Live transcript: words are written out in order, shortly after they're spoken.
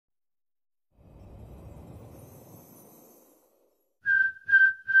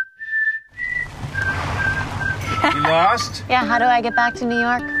You lost? Yeah, how do I get back to New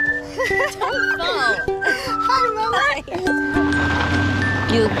York? Don't fall. Hi, Mama.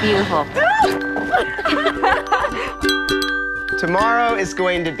 You look beautiful. Tomorrow is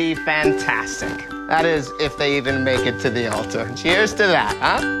going to be fantastic. That is, if they even make it to the altar. Cheers to that,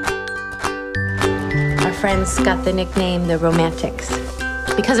 huh? Our friends got the nickname the Romantics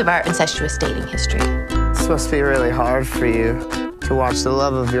because of our incestuous dating history. This must be really hard for you to watch the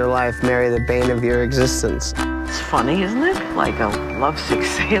love of your life marry the bane of your existence. It's funny, isn't it? Like a lovesick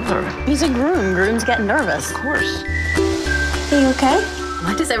sailor. He's a groom. Grooms get nervous. Of course. Are you okay?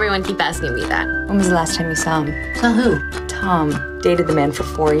 Why does everyone keep asking me that? When was the last time you saw him? Saw who? Tom. Dated the man for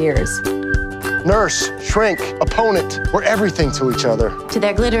 4 years. Nurse, shrink, opponent. We're everything to each other. To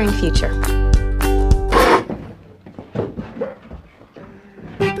their glittering future.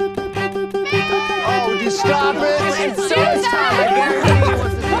 Oh, would you stop it?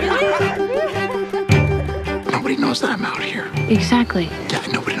 Nobody knows that I'm out here. Exactly. Yeah,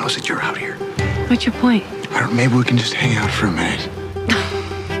 nobody knows that you're out here. What's your point? I don't. Maybe we can just hang out for a minute.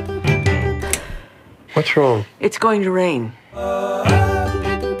 What's wrong? It's going to rain.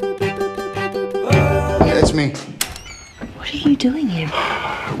 It's me. What are you doing here?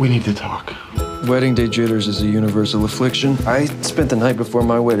 We need to talk. Wedding day jitters is a universal affliction. I spent the night before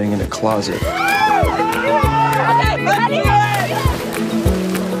my wedding in a closet.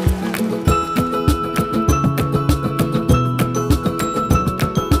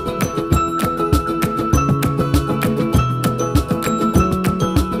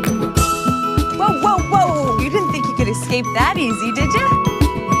 Whoa, whoa, whoa! You didn't think you could escape that easy, did you?